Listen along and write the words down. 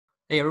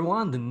Hey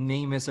everyone, the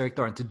name is Erik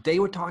Thor, and today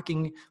we're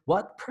talking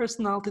what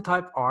personality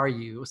type are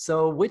you?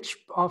 So which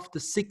of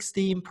the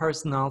 16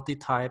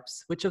 personalities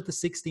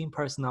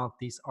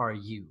are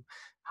you?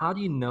 How do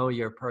you know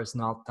your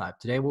personality type?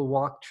 Today we'll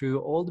walk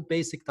through all the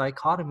basic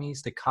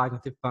dichotomies, the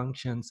cognitive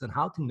functions, and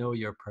how to know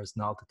your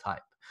personality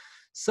type.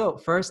 So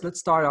first, let's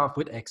start off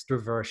with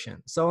extroversion.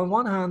 So on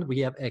one hand, we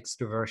have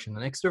extroversion,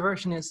 and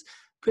extroversion is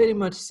pretty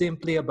much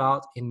simply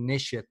about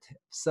initiative.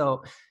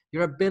 So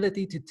your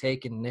ability to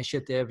take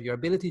initiative, your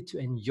ability to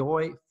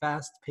enjoy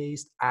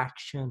fast-paced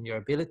action, your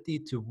ability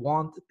to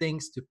want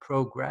things to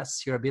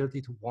progress, your ability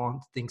to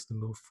want things to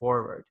move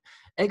forward.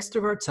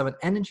 Extroverts have an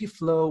energy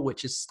flow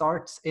which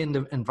starts in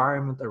the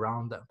environment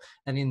around them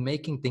and in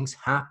making things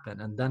happen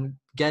and then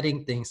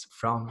getting things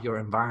from your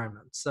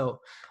environment.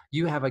 So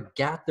you have a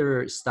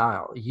gatherer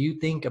style. You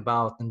think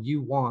about and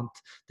you want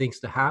things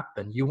to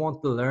happen. You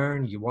want to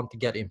learn, you want to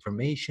get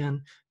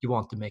information, you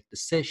want to make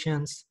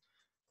decisions,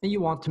 and you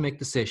want to make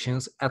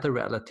decisions at a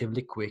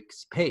relatively quick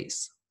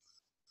pace.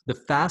 The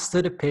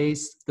faster the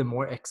pace, the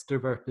more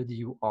extroverted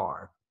you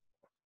are.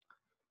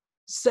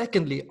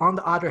 Secondly, on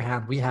the other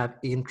hand, we have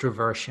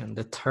introversion,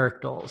 the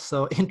turtle.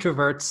 So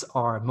introverts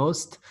are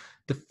most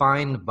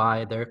defined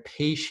by their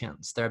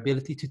patience, their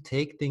ability to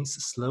take things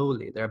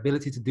slowly, their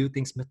ability to do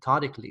things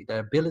methodically, their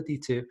ability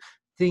to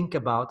think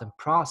about and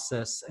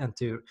process and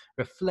to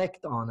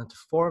reflect on and to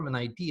form an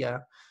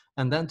idea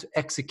and then to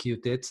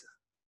execute it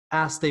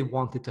as they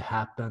want it to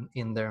happen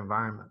in their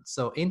environment.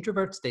 So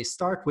introverts, they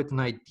start with an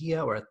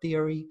idea or a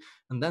theory,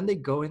 and then they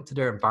go into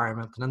their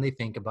environment, and then they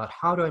think about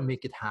how do I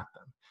make it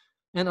happen?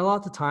 And a lot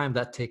of the time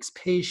that takes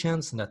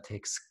patience, and that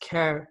takes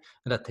care,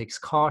 and that takes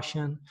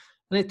caution,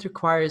 and it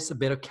requires a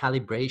bit of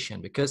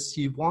calibration because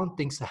you want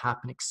things to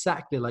happen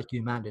exactly like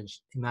you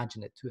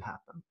imagine it to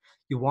happen.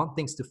 You want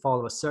things to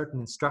follow a certain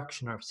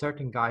instruction or a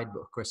certain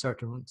guidebook or a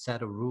certain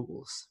set of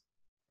rules.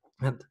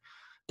 And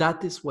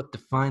that is what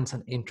defines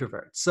an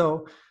introvert.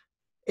 So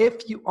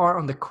if you are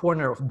on the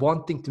corner of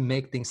wanting to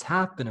make things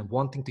happen and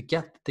wanting to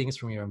get things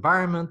from your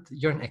environment,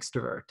 you're an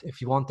extrovert.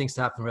 If you want things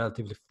to happen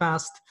relatively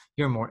fast,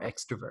 you're more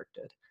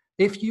extroverted.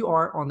 If you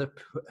are on the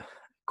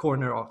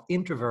corner of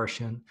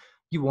introversion,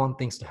 you want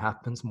things to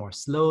happen more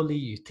slowly,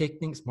 you take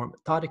things more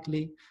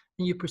methodically,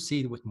 and you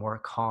proceed with more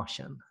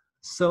caution.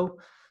 So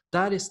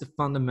that is the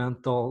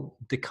fundamental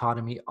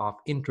dichotomy of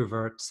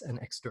introverts and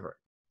extroverts.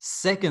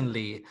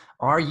 Secondly,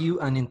 are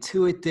you an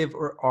intuitive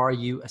or are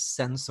you a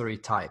sensory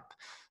type?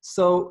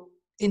 So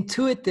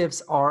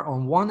intuitives are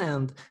on one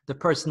end the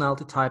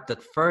personality type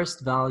that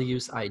first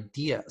values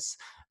ideas.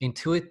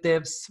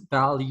 Intuitives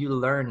value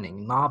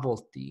learning,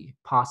 novelty,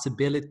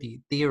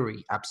 possibility,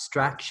 theory,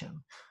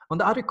 abstraction. On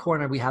the other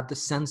corner, we have the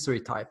sensory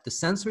type. The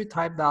sensory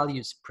type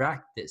values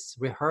practice,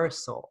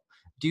 rehearsal,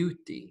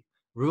 duty,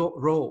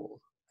 role,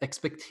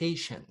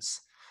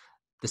 expectations.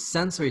 The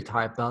sensory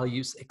type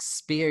values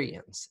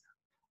experience,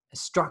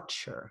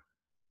 structure,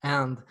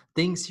 and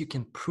things you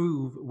can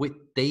prove with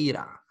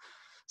data.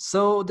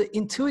 So the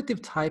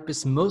intuitive type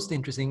is most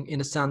interesting in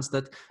the sense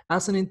that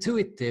as an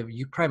intuitive,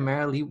 you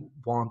primarily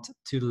want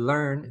to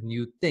learn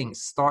new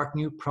things, start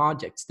new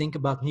projects, think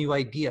about new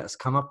ideas,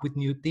 come up with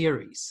new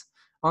theories.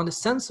 On the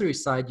sensory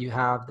side, you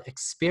have the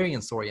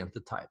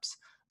experience-oriented types.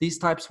 These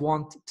types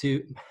want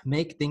to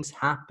make things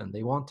happen.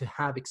 They want to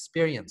have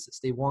experiences.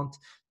 They want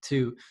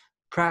to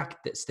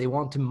practice, they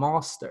want to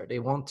master, they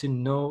want to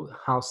know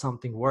how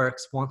something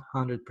works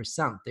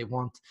 100%. They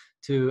want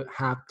to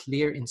have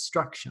clear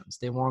instructions.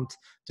 They want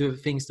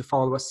things to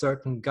follow a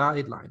certain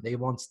guideline. They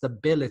want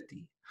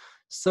stability.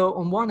 So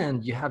on one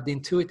end, you have the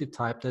intuitive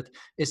type that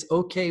is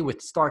okay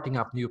with starting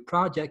up new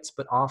projects,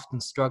 but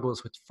often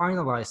struggles with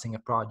finalizing a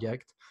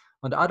project.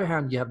 On the other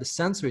hand, you have the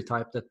sensory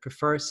type that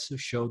prefers to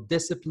show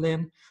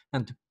discipline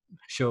and to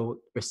show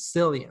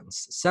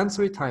resilience.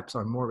 Sensory types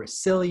are more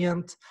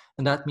resilient,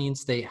 and that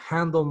means they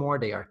handle more,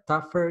 they are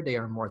tougher, they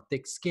are more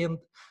thick-skinned,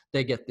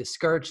 they get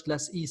discouraged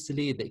less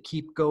easily, they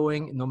keep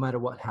going no matter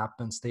what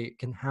happens. They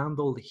can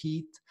handle the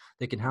heat,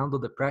 they can handle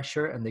the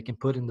pressure, and they can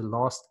put in the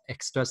last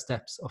extra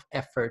steps of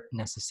effort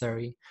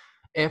necessary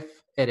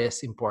if it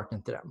is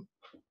important to them.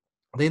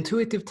 The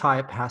intuitive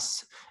type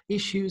has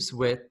issues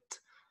with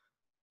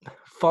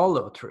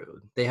follow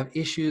through. They have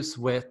issues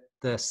with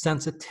the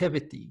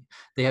sensitivity.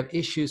 They have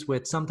issues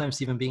with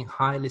sometimes even being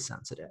highly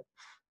sensitive.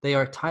 They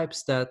are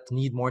types that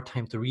need more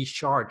time to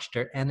recharge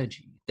their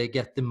energy. They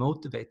get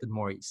demotivated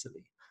more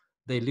easily.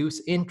 They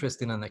lose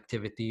interest in an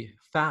activity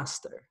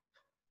faster.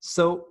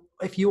 So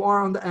if you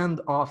are on the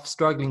end of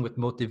struggling with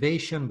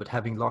motivation, but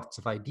having lots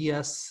of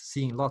ideas,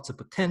 seeing lots of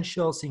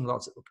potential, seeing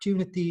lots of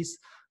opportunities,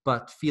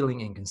 but feeling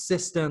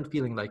inconsistent,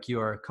 feeling like you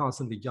are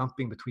constantly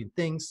jumping between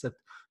things, that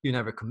you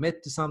never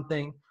commit to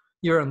something,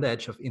 you're on the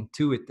edge of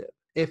intuitive.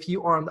 If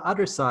you are on the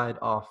other side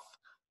of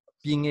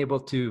being able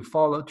to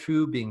follow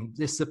through, being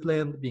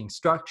disciplined, being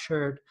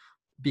structured,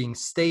 being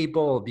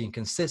stable, being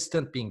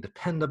consistent, being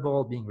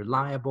dependable, being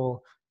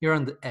reliable, you're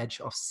on the edge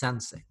of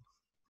sensing.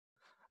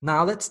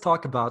 Now let's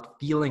talk about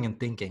feeling and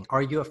thinking.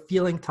 Are you a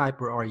feeling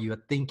type or are you a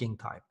thinking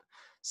type?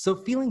 So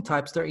feeling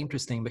types, they're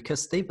interesting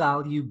because they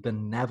value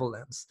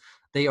benevolence.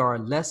 They are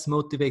less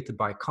motivated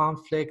by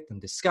conflict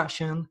and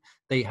discussion.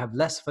 They have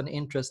less of an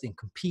interest in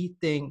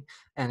competing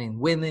and in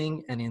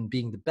winning and in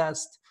being the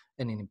best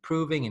and in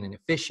improving and in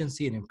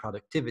efficiency and in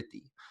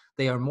productivity.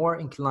 They are more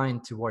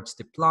inclined towards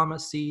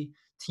diplomacy,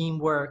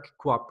 teamwork,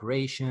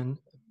 cooperation,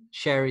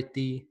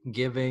 charity,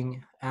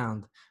 giving,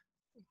 and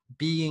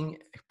being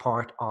a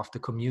part of the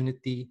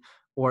community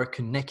or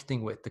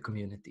connecting with the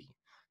community.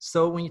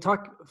 So when you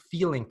talk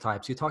feeling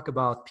types, you talk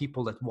about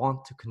people that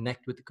want to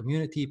connect with the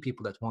community,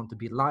 people that want to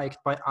be liked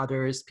by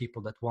others,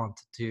 people that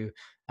want to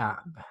uh,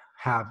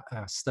 have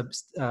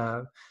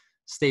a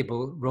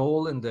stable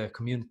role in the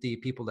community,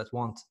 people that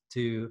want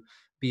to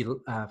be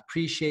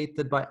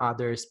appreciated by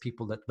others,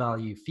 people that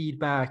value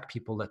feedback,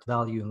 people that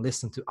value and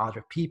listen to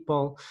other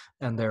people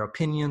and their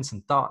opinions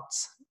and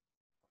thoughts.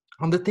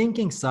 On the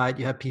thinking side,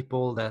 you have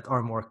people that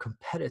are more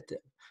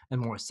competitive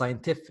and more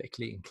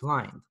scientifically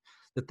inclined.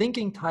 The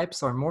thinking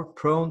types are more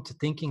prone to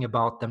thinking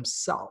about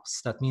themselves.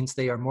 That means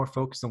they are more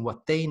focused on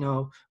what they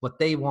know, what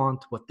they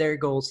want, what their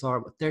goals are,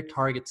 what their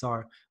targets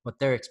are, what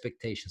their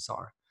expectations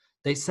are.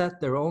 They set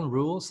their own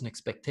rules and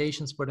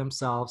expectations for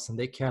themselves, and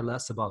they care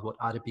less about what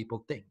other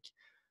people think.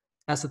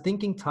 As a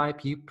thinking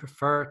type, you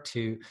prefer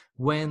to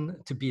win,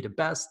 to be the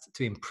best,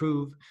 to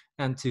improve,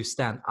 and to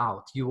stand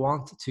out. You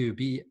want to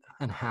be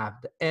and have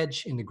the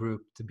edge in the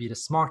group, to be the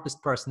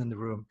smartest person in the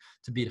room,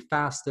 to be the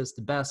fastest,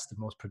 the best, the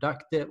most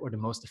productive, or the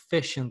most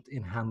efficient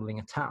in handling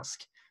a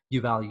task.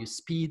 You value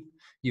speed,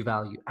 you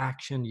value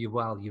action, you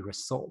value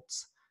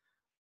results.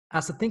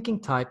 As a thinking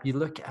type, you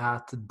look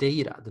at the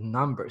data, the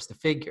numbers, the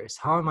figures.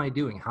 How am I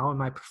doing? How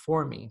am I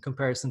performing in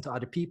comparison to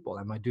other people?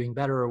 Am I doing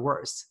better or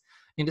worse?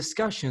 In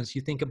discussions,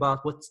 you think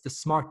about what's the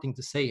smart thing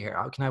to say here?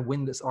 How can I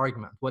win this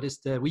argument? What is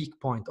the weak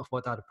point of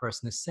what the other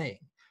person is saying?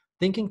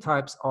 Thinking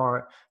types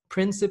are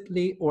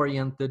principally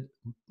oriented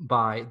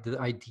by the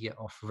idea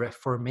of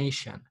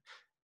reformation.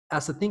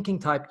 As a thinking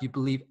type, you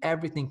believe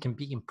everything can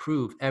be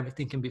improved,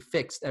 everything can be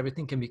fixed,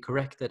 everything can be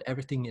corrected,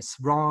 everything is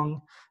wrong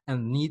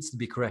and needs to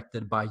be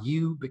corrected by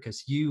you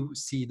because you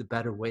see the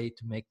better way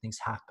to make things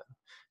happen.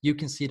 You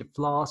can see the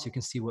flaws, you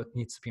can see what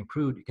needs to be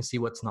improved, you can see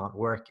what's not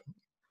working.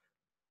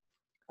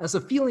 As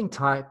a feeling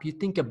type, you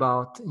think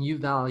about and you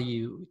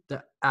value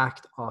the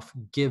act of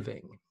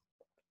giving.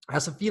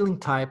 As a feeling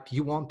type,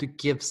 you want to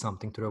give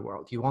something to the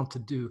world. You want to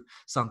do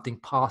something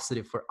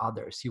positive for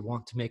others. You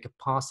want to make a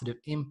positive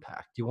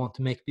impact. You want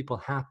to make people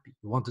happy.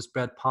 You want to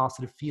spread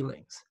positive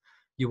feelings.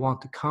 You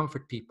want to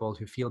comfort people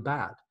who feel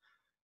bad.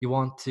 You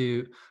want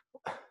to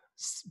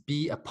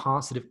be a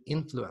positive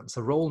influence,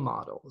 a role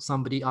model,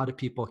 somebody other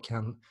people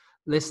can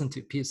listen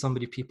to,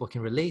 somebody people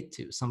can relate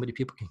to, somebody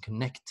people can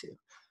connect to.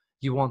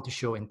 You want to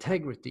show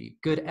integrity,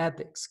 good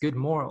ethics, good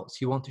morals.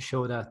 You want to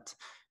show that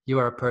you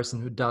are a person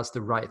who does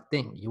the right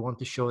thing. You want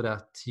to show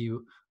that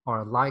you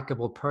are a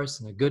likable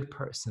person, a good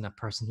person, a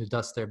person who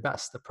does their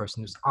best, a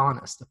person who's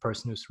honest, a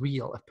person who's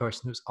real, a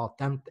person who's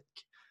authentic.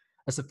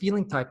 As a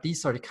feeling type,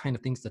 these are the kind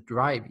of things that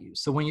drive you.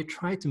 So when you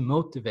try to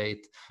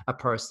motivate a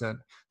person,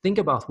 think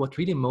about what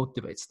really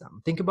motivates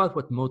them. Think about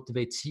what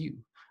motivates you.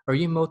 Are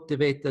you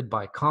motivated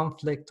by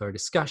conflict or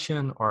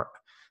discussion or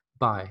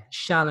by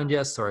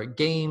challenges or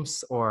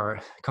games or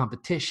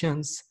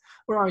competitions?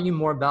 Or are you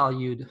more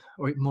valued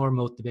or more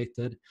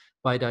motivated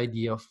by the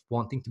idea of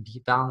wanting to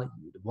be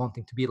valued,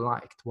 wanting to be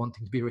liked,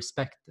 wanting to be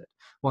respected,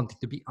 wanting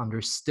to be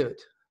understood?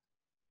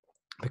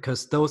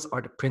 Because those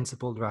are the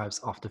principal drives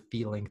of the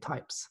feeling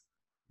types.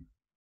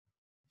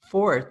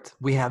 Fourth,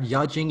 we have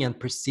judging and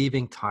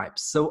perceiving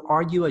types. So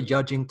are you a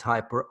judging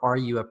type or are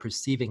you a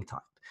perceiving type?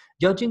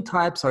 Judging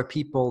types are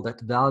people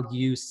that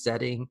value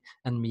setting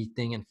and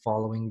meeting and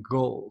following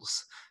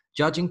goals.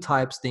 Judging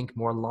types think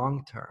more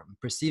long-term.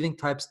 Perceiving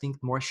types think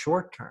more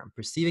short-term.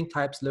 Perceiving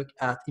types look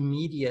at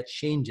immediate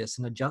changes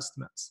and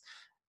adjustments.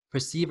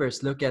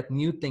 Perceivers look at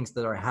new things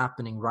that are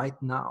happening right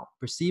now.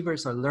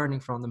 Perceivers are learning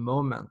from the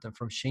moment and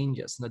from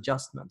changes and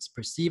adjustments.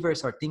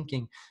 Perceivers are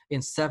thinking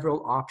in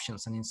several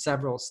options and in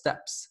several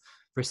steps.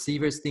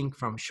 Perceivers think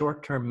from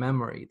short-term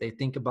memory. They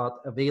think about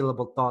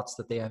available thoughts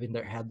that they have in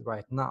their head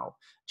right now.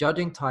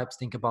 Judging types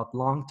think about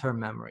long-term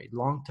memory,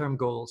 long-term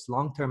goals,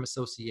 long-term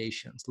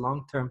associations,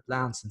 long-term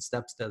plans and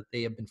steps that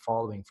they have been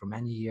following for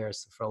many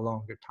years, for a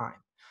longer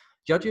time.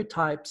 Judger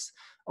types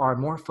are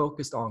more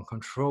focused on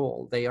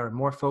control. They are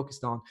more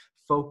focused on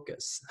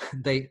focus.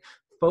 They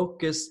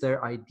focus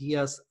their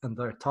ideas and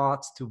their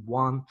thoughts to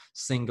one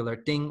singular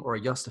thing or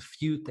just a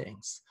few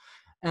things.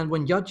 And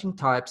when judging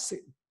types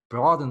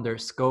broaden their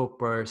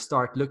scope or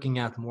start looking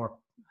at more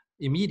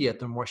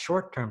immediate or more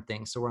short-term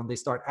things, or when they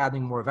start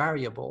adding more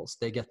variables,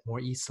 they get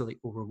more easily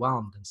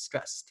overwhelmed and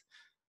stressed.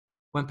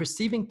 When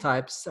perceiving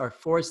types are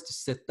forced to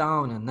sit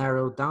down and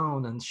narrow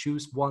down and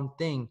choose one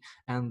thing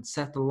and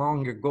set a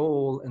longer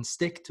goal and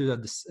stick to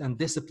it and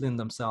discipline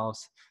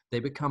themselves,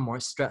 they become more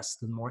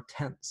stressed and more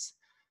tense.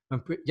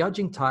 When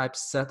judging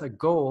types set a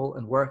goal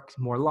and work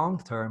more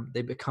long-term,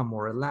 they become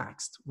more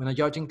relaxed. When a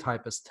judging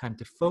type has time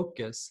to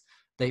focus,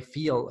 they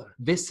feel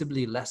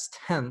visibly less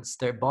tense.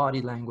 Their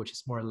body language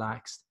is more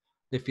relaxed.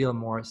 They feel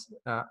more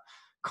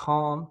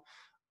calm.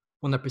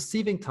 When a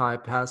perceiving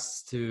type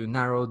has to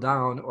narrow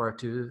down or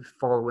to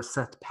follow a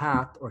set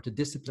path or to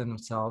discipline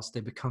themselves,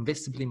 they become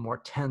visibly more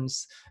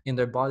tense in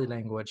their body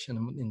language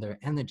and in their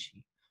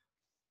energy.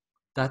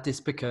 That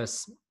is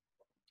because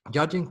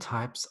judging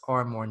types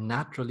are more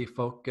naturally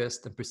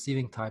focused and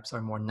perceiving types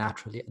are more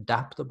naturally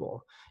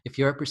adaptable. If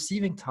you're a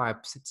perceiving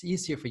type, it's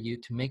easier for you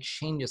to make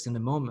changes in the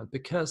moment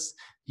because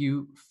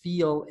you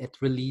feel it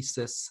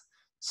releases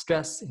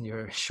stress in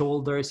your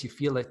shoulders, you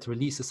feel it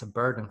releases a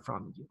burden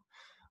from you.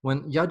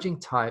 When judging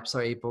types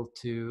are able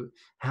to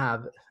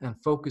have and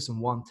focus on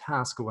one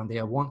task, or when they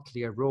have one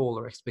clear role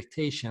or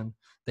expectation,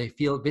 they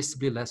feel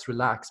visibly less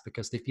relaxed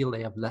because they feel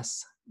they have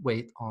less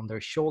weight on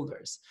their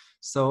shoulders.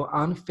 So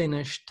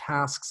unfinished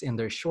tasks in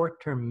their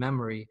short-term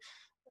memory,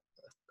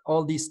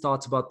 all these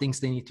thoughts about things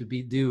they need to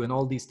do and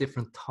all these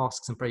different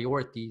tasks and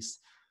priorities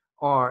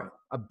are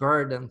a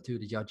burden to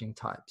the judging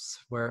types,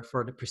 where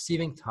for the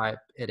perceiving type,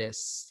 it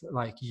is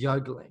like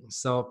juggling.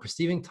 So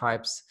perceiving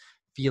types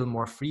feel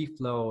more free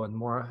flow and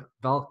more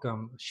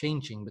welcome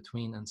changing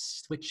between and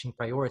switching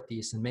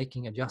priorities and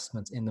making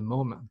adjustments in the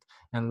moment,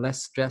 and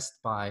less stressed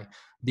by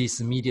these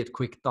immediate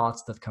quick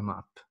thoughts that come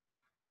up.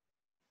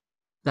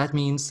 That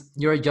means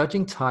you're a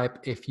judging type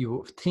if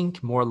you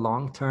think more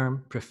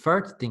long-term,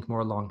 prefer to think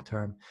more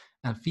long-term,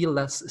 and feel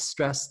less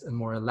stressed and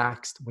more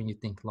relaxed when you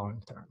think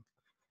long-term.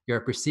 You're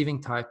a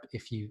perceiving type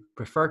if you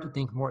prefer to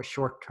think more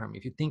short-term,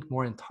 if you think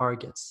more in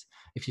targets,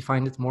 if you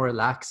find it more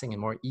relaxing and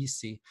more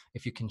easy,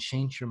 if you can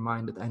change your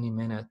mind at any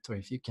minute, or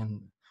if you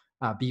can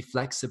be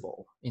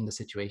flexible in the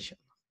situation.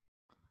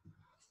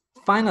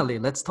 Finally,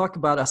 let's talk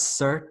about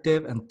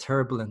assertive and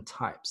turbulent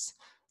types.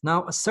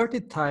 Now,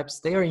 assertive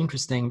types, they are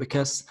interesting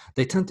because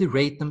they tend to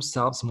rate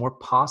themselves more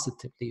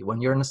positively.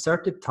 When you're an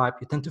assertive type,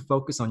 you tend to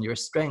focus on your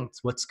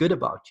strengths, what's good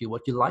about you,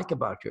 what you like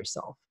about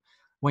yourself.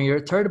 When you're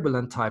a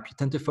turbulent type, you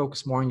tend to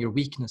focus more on your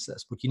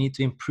weaknesses, what you need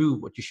to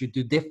improve, what you should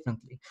do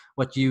differently,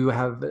 what you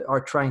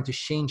are trying to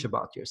change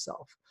about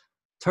yourself.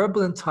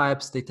 Turbulent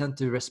types, they tend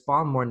to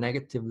respond more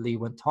negatively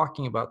when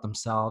talking about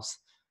themselves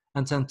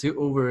and tend to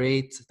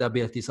overrate the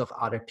abilities of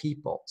other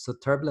people. So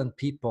turbulent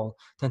people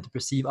tend to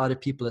perceive other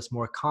people as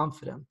more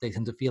confident. They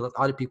tend to feel that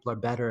other people are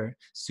better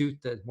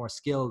suited, more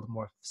skilled,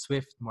 more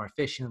swift, more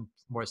efficient,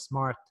 more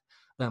smart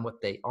than what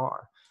they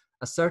are.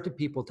 Assertive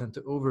people tend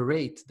to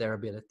overrate their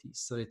abilities.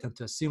 So they tend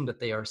to assume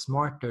that they are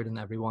smarter than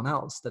everyone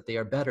else, that they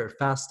are better,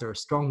 faster,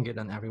 stronger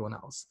than everyone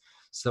else.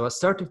 So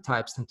assertive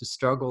types tend to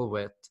struggle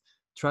with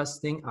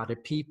trusting other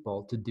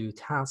people to do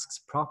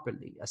tasks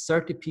properly.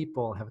 Assertive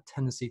people have a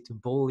tendency to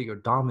bully or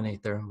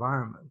dominate their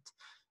environment.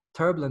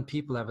 Turbulent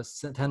people have a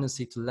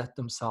tendency to let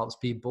themselves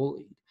be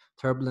bullied.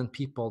 Turbulent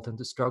people tend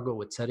to struggle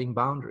with setting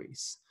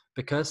boundaries.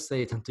 Because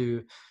they tend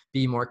to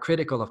be more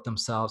critical of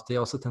themselves, they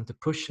also tend to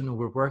push and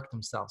overwork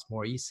themselves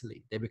more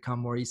easily. They become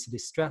more easily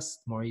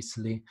stressed, more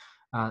easily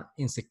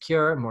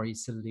insecure, more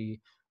easily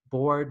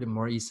bored, and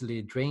more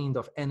easily drained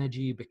of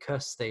energy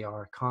because they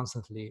are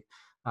constantly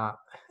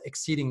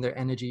exceeding their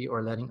energy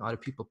or letting other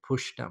people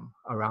push them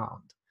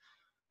around.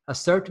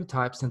 Assertive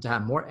types tend to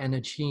have more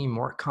energy,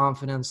 more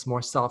confidence,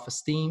 more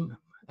self-esteem,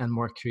 and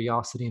more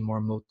curiosity and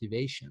more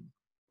motivation.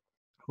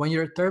 When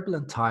you're a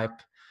turbulent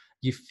type,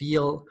 you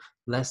feel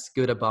less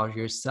good about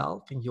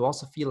yourself, and you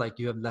also feel like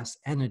you have less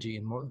energy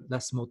and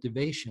less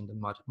motivation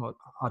than what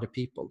other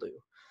people do.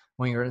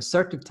 When you're an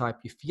assertive type,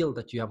 you feel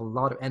that you have a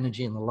lot of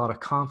energy and a lot of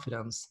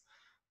confidence.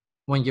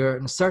 When you're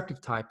an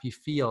assertive type, you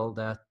feel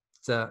that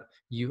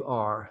you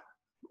are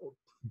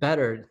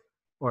better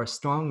or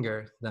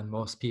stronger than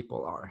most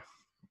people are.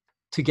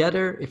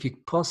 Together, if you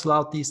puzzle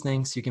out these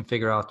things, you can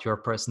figure out your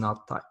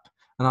personality type.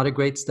 Another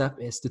great step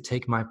is to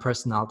take my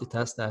personality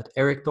test at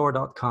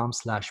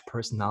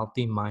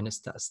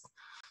erikthor.com/personality-test.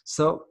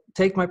 So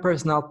take my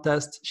personality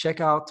test,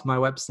 check out my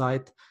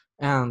website,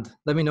 and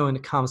let me know in the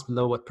comments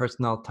below what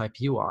personality type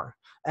you are.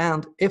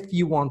 And if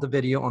you want a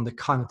video on the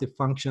cognitive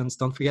functions,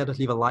 don't forget to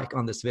leave a like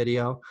on this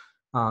video.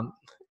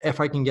 If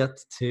I can get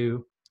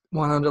to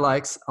 100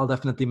 likes, I'll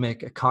definitely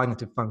make a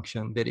cognitive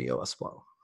function video as well.